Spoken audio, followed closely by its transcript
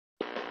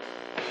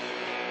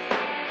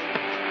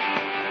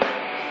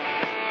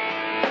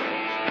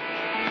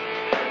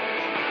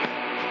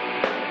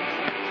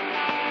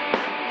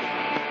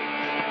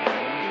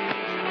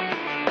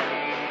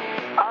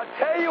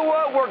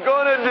we're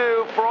going to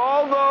do for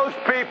all those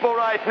people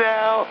right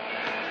now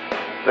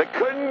that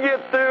couldn't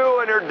get through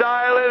and are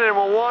dialing and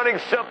were wanting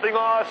something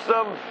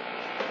awesome.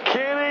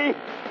 Kenny,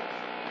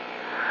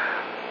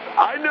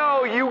 I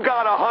know you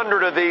got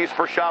 100 of these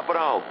for Shop at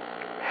Home.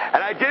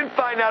 And I did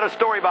find out a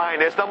story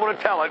behind this, and I'm going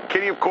to tell it.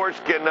 Kenny, of course,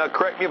 can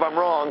correct me if I'm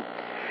wrong.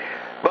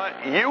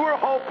 But you were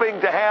hoping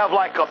to have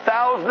like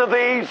 1,000 of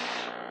these.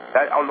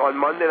 On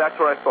Monday, that's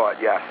what I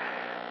thought, yes.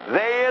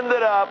 They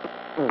ended up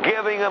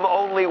giving them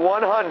only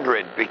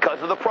 100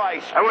 because of the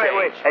price change.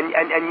 Wait.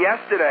 And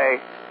yesterday,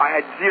 I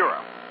had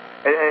 0.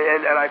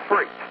 And I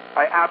freaked.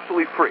 I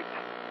absolutely freaked.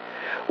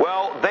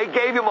 Well, they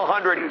gave him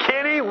 100.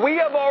 Kenny, we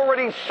have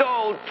already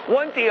sold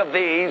 20 of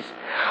these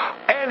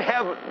and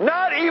have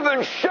not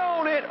even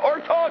shown it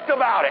or talked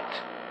about it.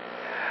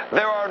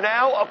 There are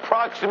now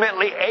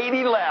approximately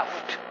 80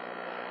 left.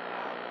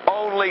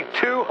 Only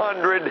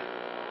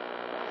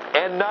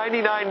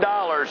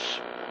 $299.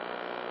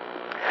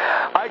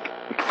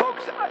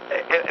 Folks,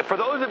 for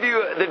those of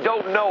you that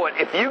don't know it,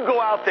 if you go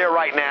out there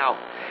right now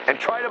and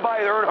try to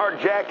buy the Earnhardt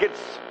jackets,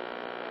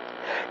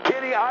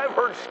 Kenny, I've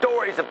heard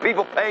stories of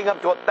people paying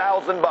up to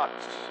 $1,000.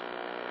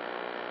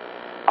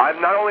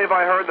 Not only have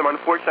I heard them,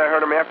 unfortunately, I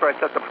heard them after I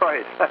set the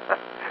price.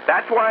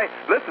 That's why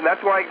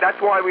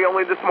we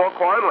only did small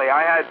quantity.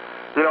 I had,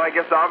 I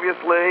guess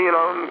obviously,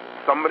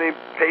 somebody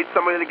paid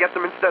somebody to get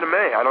them instead of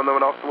me. I don't know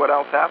what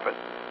else happened.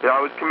 I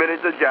was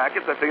committed to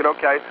jackets. I figured,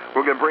 okay,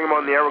 we're going to bring them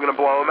on the air, we're going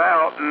to blow them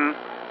out, and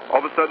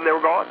all of a sudden they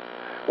were gone.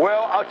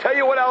 Well, I'll tell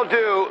you what I'll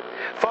do,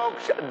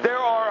 folks. There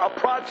are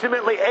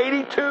approximately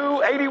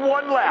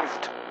 81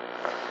 left.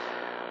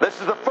 This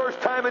is the first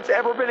time it's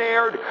ever been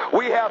aired.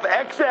 We have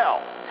XL,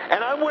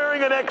 and I'm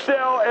wearing an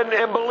XL,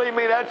 and believe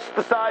me, that's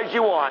the size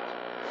you want.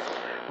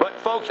 But,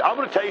 folks, I'm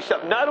going to tell you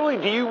something. Not only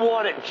do you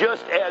want it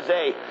just as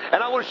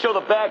and I want to show the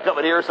back of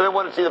it here, so they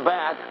want to see the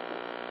back.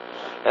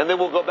 And then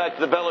we'll go back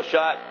to the Bella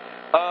shot.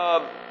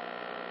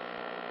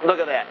 Look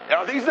at that.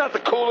 Are these not the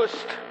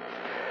coolest?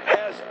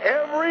 Has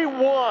every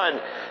one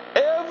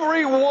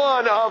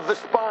of the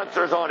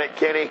sponsors on it,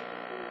 Kenny.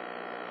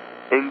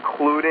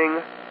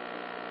 Including?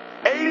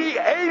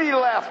 80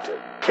 left,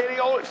 Kenny.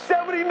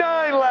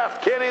 79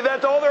 left, Kenny.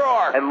 That's all there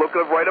are. And look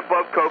right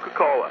above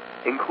Coca-Cola,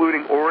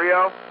 including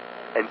Oreo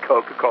and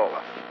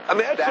Coca-Cola. I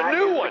mean, that's a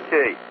new one.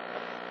 Key.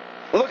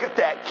 Look at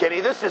that,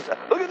 Kenny. Look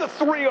at the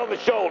 3 on the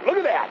shoulder. Look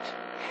at that.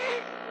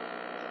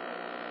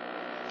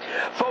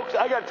 Folks,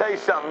 I got to tell you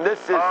something.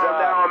 This is... now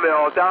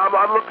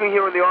I'm looking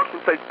here on the auction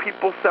sites.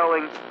 People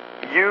selling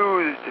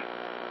used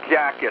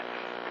jackets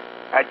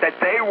that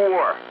they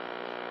wore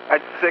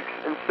at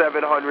 $600 and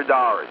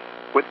 $700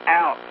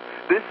 without.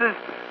 This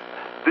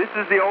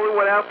is the only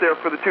one out there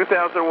for the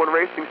 2001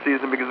 racing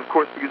season because of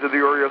the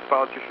Oreo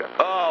sponsorship.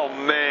 Oh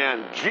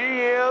man,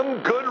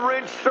 GM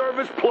Goodrich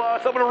Service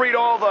Plus. I'm going to read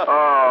all the.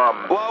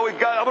 I'm going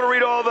to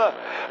read all the.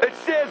 It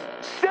says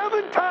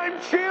 7-time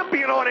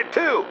champion on it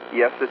too.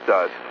 Yes, it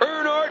does.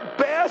 Earnhardt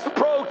Bass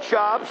Pro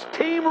Chops,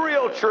 Team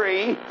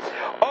Realtree,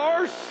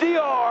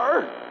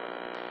 RCR.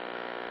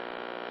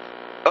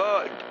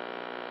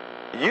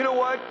 You know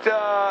what?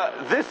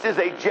 This is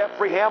a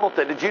Jeffrey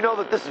Hamilton. Did you know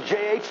that this is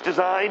JH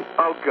design?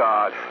 Oh,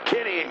 God.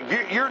 Kenny,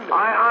 Kenny,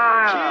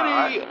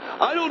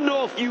 I don't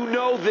know if you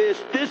know this.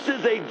 This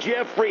is a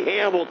Jeffrey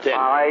Hamilton.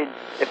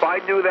 If I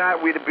knew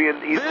that, we'd be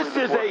in easily. This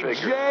is a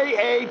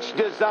JH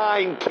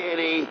design,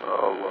 Kenny.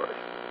 Oh, Lord.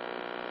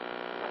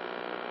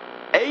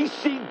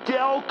 AC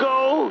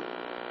Delco,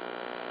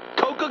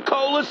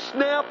 Coca-Cola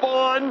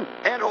Snap-on,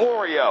 and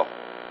Oreo.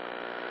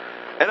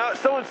 And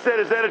someone said,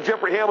 is that a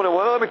Jeffrey Hamilton?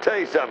 Well, let me tell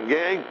you something,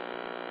 gang.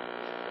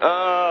 Look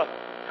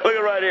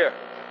at right here.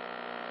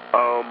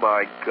 Oh,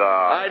 my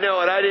God. I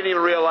know it. I didn't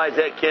even realize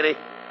that, Kenny.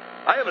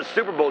 I have a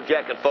Super Bowl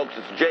jacket, folks.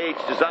 It's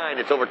JH design.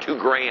 It's over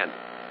 $2,000.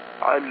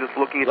 I'm just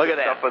looking at the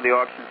stuff on the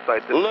auction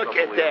site. Look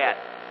at that.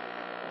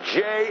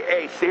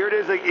 JH. Here it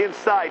is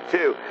inside,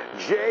 too.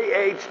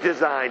 JH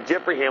design.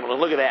 Jeffrey Hamilton.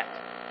 Look at that.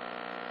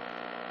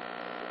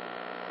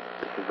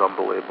 This is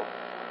unbelievable.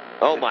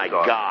 Oh, my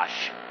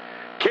gosh.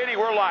 Kenny,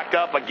 we're locked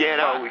up again.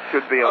 We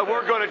should be.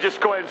 We're going to just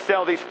go ahead and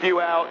sell these few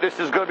out. This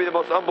is going to be the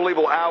most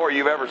unbelievable hour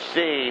you've ever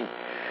seen.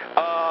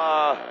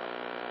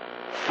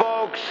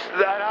 Folks,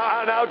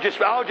 I'll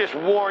just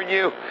warn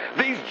you,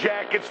 these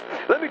jackets,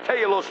 let me tell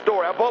you a little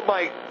story. I bought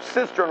my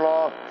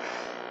sister-in-law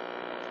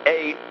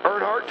a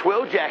Earnhardt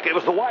Twill jacket. It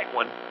was the white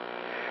one.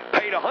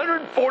 Paid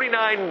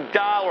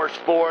 $149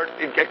 for it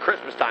at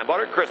Christmas time.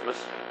 Bought it at Christmas.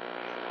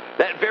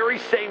 That very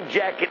same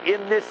jacket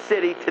in this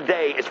city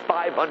today is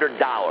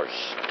 $500.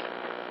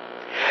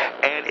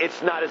 And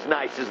it's not as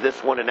nice as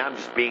this one, and I'm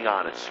just being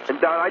honest. And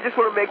Don, I just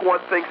want to make one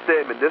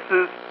statement.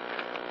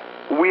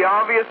 We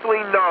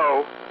obviously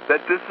know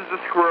that this is a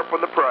screw-up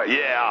on the price.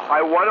 Yeah.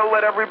 I want to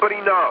let everybody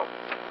know.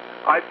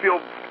 I feel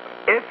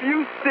if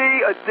you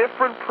see a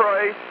different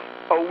price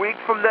a week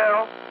from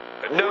now,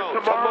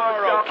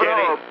 tomorrow,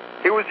 Kenny.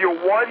 It was your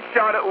one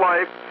shot at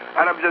life,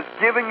 and I'm just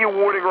giving you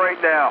warning right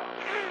now.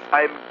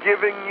 I'm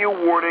giving you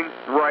warning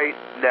right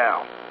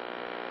now.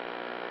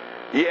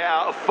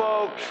 Yeah,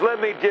 folks, let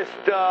me just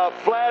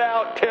flat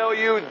out tell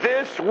you,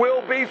 this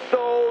will be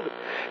sold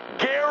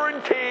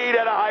guaranteed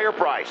at a higher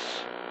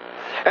price.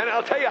 And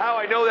I'll tell you how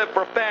I know that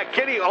for a fact.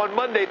 Kenny on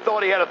Monday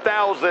thought he had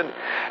 1,000.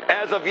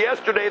 As of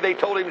yesterday, they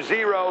told him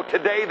 0.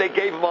 Today, they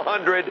gave him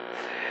 100.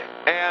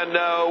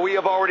 And we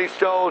have already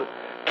sold.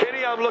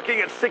 Kenny, I'm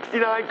looking at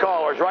 69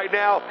 callers right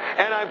now,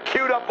 and I'm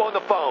queued up on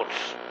the phones.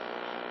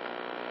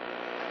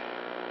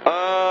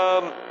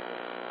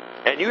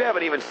 And you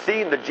haven't even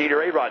seen the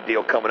Jeter A-Rod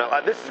deal coming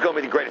up. This is going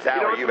to be the greatest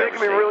hour you've ever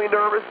seen. You know what's making me really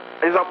nervous?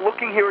 Is I'm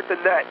looking here at the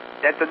net.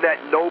 At the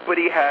net,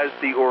 nobody has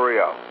the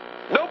Oreo.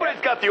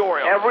 Nobody's got the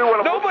Oreo.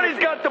 Nobody's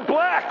got the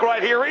black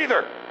right here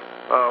either.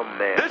 Oh,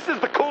 man. This is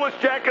the coolest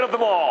jacket of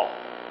them all.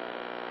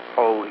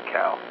 Holy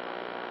cow.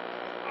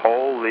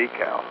 Holy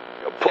cow.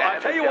 I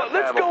tell you what,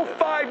 let's go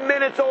 5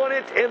 minutes on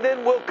it, and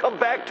then we'll come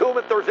back to them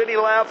if there's any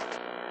left.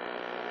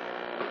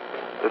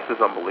 This is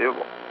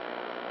unbelievable.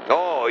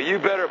 Oh, you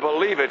better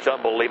believe it's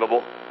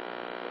unbelievable.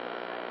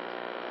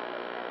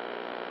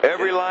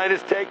 Every line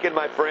is taken,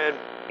 my friend.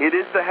 It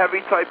is the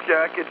heavy type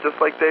jacket, just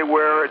like they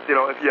wear it, you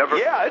know, if you ever...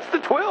 Yeah, it's the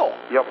Twill.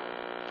 Yep.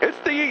 It's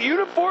the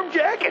uniform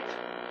jacket.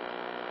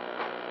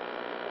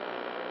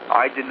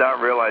 I did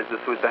not realize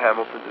this was the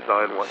Hamilton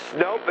design one.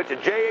 Nope, it's a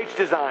JH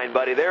design,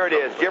 buddy. There it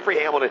is. Jeffrey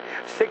Hamilton.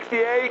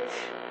 68.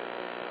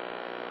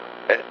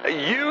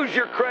 Use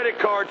your credit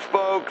cards,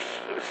 folks.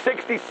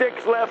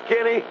 66 left,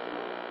 Kenny.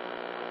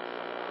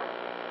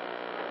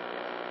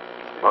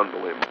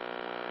 Unbelievable.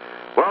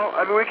 Well,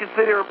 I mean, we can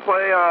sit here and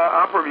play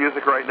opera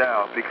music right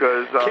now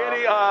because...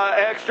 Kenny,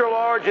 extra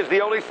large is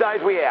the only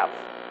size we have.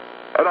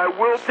 And I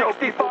will tell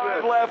people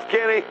 65 left,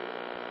 Kenny.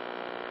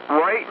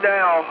 Right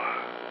now,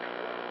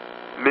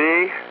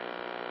 me,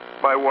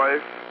 my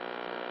wife,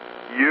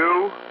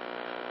 you,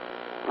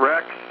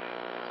 Rex,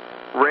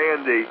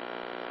 Randy,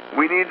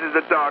 we need to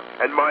deduct,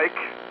 and Mike,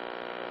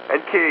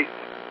 and Keith,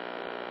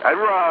 and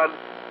Ron,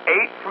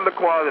 8 from the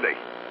quantity.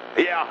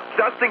 Yeah.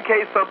 Just in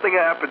case something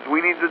happens,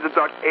 we need to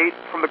deduct 8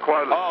 from the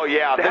quantity. Oh,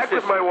 yeah. The heck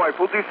with my wife.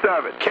 We'll do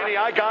 7. Kenny,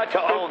 I got to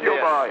own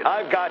this.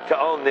 I've got to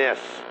own this.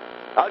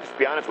 I'll just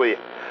be honest with you.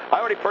 I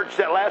already purchased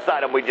that last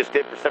item we just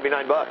did for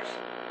 $79.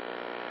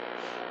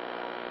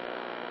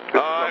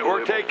 All right,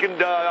 we're taking,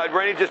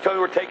 Randy just told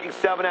me we're taking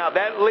 7 out.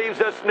 That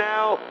leaves us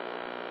now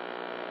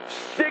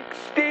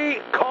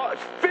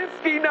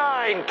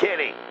 59,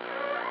 Kenny.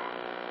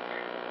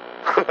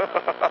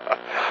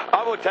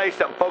 I'm going to tell you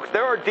something, folks.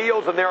 There are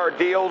deals and there are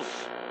deals.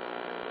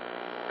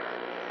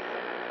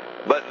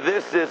 But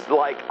this is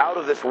like out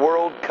of this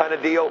world kind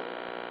of deal.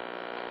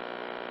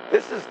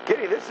 This is,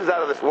 Kenny, this is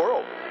out of this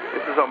world.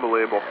 This is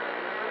unbelievable.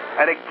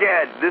 And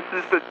again, this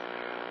is the,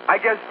 I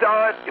guess,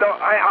 Don, you know,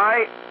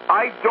 I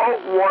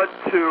don't want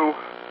to,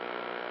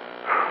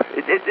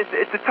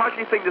 it's a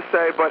touchy thing to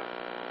say, but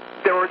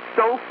there are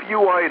so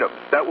few items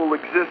that will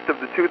exist of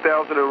the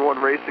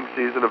 2001 racing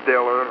season of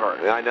Dale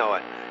Earnhardt. I know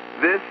it.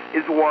 This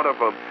is one of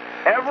them.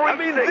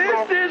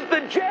 This is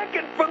the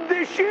jacket from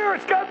this year.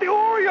 It's got the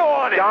Oreo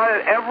on it.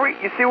 Don,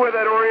 you see where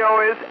that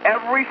Oreo is?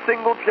 Every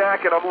single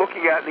jacket I'm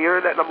looking at in the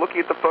internet, and I'm looking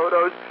at the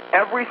photos,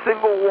 every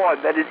single one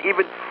that is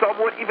even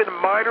somewhat, even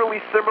minorly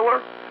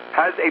similar,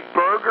 has a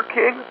Burger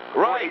King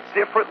or a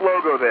different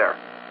logo there.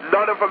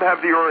 None of them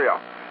have the Oreo.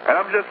 And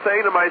I'm just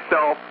saying to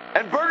myself...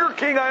 And Burger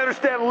King, I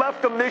understand,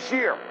 left them this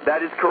year.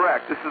 That is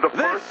correct. This is the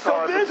first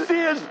time... So this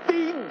is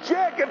the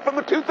jacket from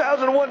the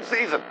 2001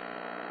 season.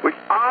 Which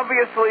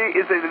obviously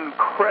is an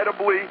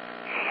incredibly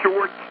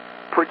short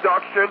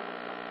production.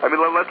 I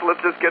mean,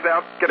 let's just get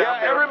out there.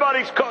 Yeah,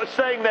 everybody's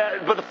saying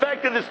that, but the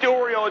fact that it's the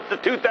Oreo, it's the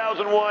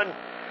 2001.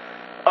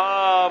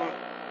 Oh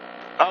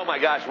my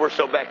gosh, we're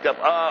so backed up.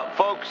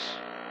 Folks,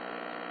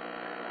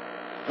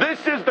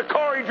 this is the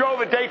car he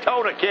drove at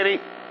Daytona,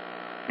 Kenny.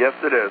 Yes,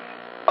 it is.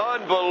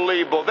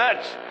 Unbelievable.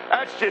 That's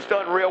just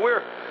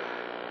unreal.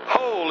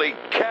 Holy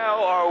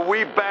cow, are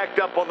we backed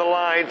up on the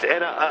lines.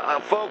 And,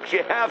 folks,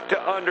 you have to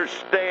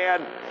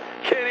understand,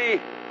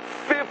 Kenny,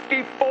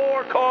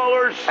 54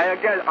 callers. And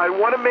again, I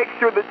want to make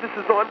sure that this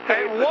is on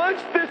tape. And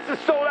once this is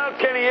sold out,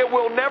 Kenny, it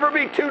will never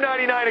be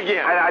 $2.99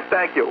 again. And I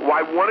thank you.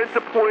 I wanted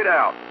to point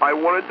out,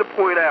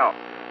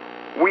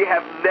 we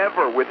have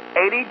never, with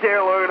any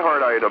Dale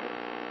Earnhardt item,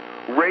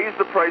 raised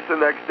the price the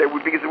next day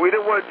because we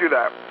didn't want to do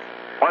that.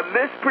 On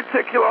this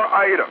particular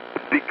item,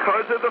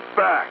 because of the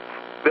fact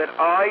that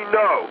I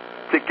know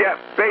to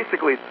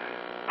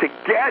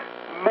get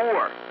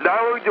more,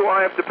 not only do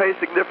I have to pay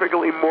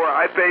significantly more,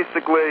 I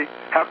basically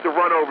have to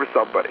run over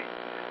somebody.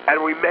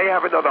 And we may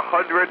have another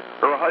 100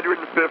 or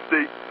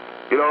 150,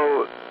 you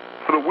know,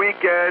 for the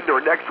weekend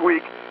or next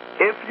week.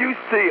 If you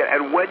see it,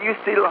 and when you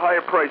see it at a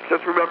higher price,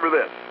 just remember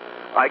this.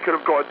 I could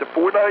have gone to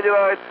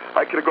 $4.99,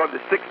 I could have gone to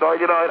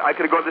 $6.99, I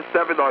could have gone to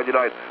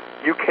 $7.99.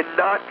 You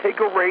cannot take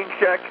a rain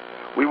check.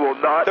 We will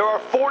not. There are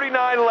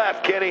 49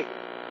 left, Kenny.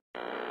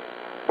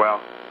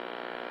 Well,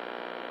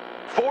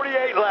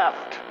 48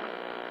 left.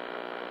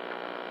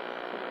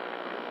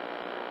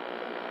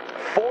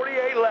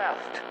 48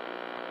 left.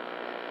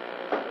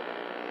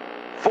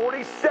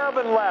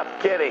 47 left,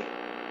 Kenny.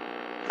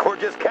 We're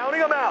just counting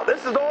them out.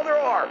 This is all there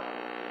are.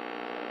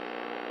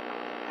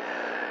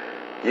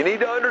 You need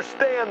to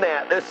understand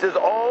that. This is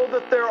all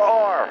that there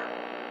are.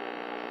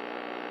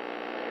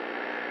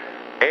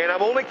 And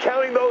I'm only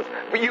counting those.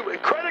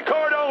 Credit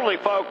card only,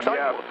 folks.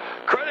 Yeah.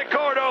 Credit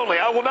card only.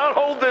 I will not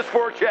hold this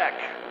for a check.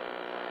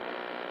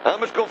 I'm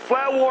just going to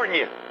flat warn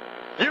you.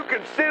 You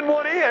can send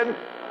one in.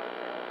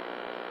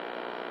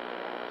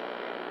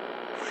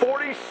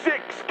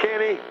 46,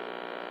 Kenny.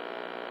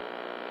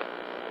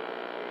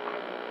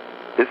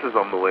 This is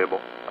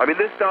unbelievable. I mean,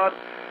 this is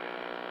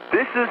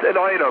an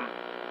item.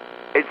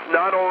 It's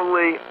not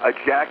only a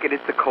jacket,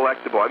 it's a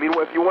collectible. I mean,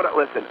 if you want to,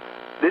 listen,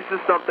 this is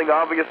something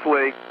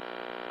obviously,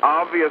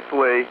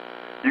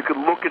 you could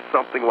look at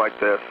something like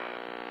this,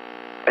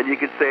 and you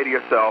could say to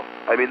yourself,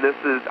 I mean, this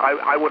is,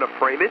 I want to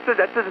frame it.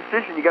 That's a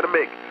decision you got to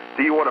make.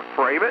 Do you want to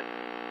frame it,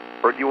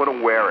 or do you want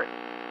to wear it?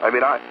 I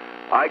mean,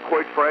 I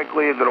quite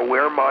frankly am going to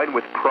wear mine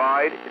with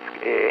pride.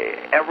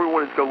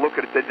 Everyone is going to look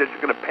at it. They're just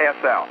going to pass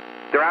out.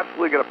 They're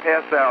absolutely going to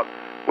pass out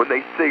when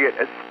they see it,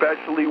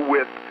 especially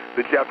with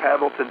the Jeff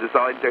Hamilton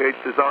design,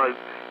 JH Designs,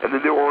 and the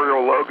new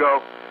Oriole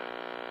logo.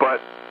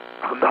 But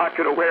I'm not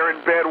going to wear it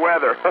in bad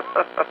weather.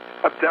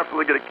 I'm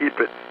definitely going to keep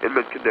it in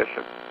mint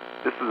condition.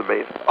 This is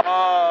amazing.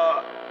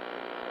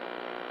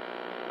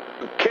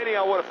 Kenny,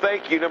 I want to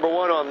thank you, number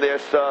one, on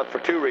this for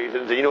two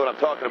reasons, and you know what I'm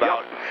talking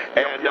about.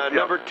 Yep. And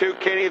number two,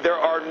 Kenny, there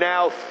are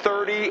now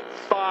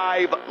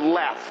 35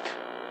 left.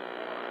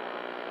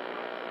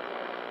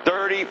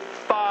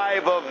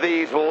 35 of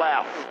these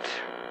left.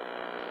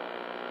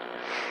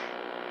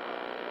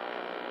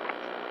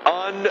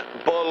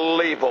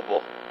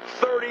 Unbelievable.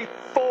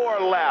 34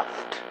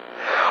 left.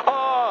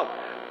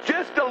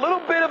 Just a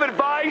little bit of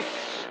advice.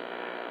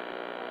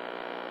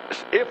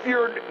 If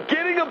you're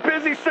getting a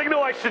busy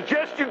signal, I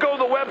suggest you go to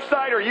the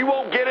website or you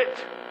won't get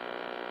it.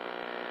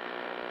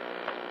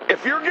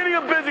 If you're getting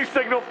a busy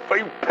signal,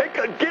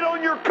 get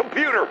on your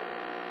computer.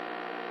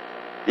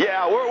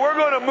 Yeah, we're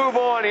going to move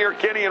on here,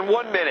 Kenny, in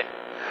 1 minute.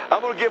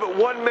 I'm going to give it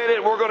 1 minute,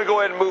 and we're going to go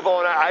ahead and move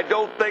on. I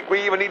don't think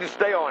we even need to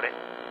stay on it.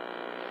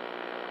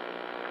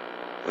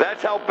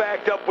 That's how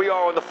backed up we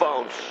are on the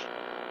phones.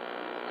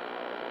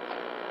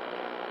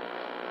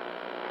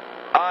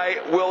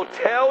 I will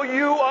tell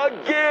you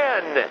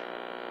again.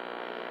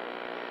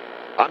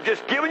 I'm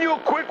just giving you a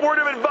quick word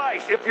of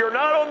advice. If you're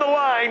not on the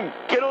line,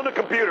 get on the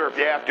computer if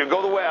you have to.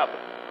 Go to the web.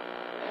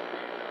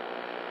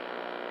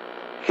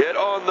 Get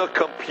on the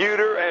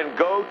computer and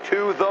go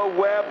to the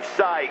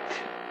website.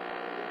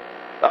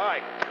 All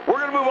right, we're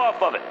going to move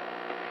off of it.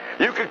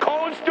 You can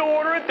call and still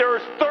order it.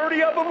 There's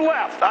 30 of them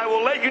left. I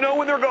will let you know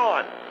when they're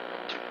gone.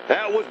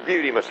 That was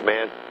beauty-mous,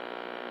 man.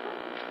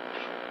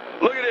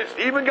 Look at this.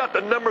 Even got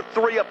the number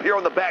 3 up here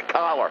on the back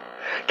collar.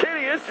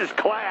 Kenny, this is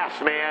class,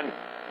 man.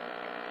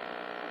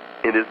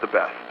 It is the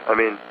best. I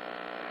mean,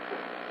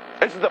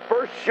 this is the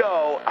first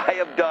show I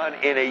have done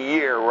in a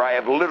year where I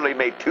have literally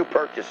made 2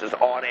 purchases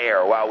on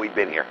air while we've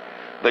been here.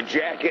 The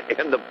jacket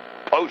and the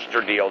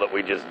poster deal that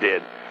we just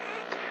did.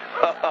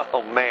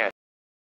 Oh, man.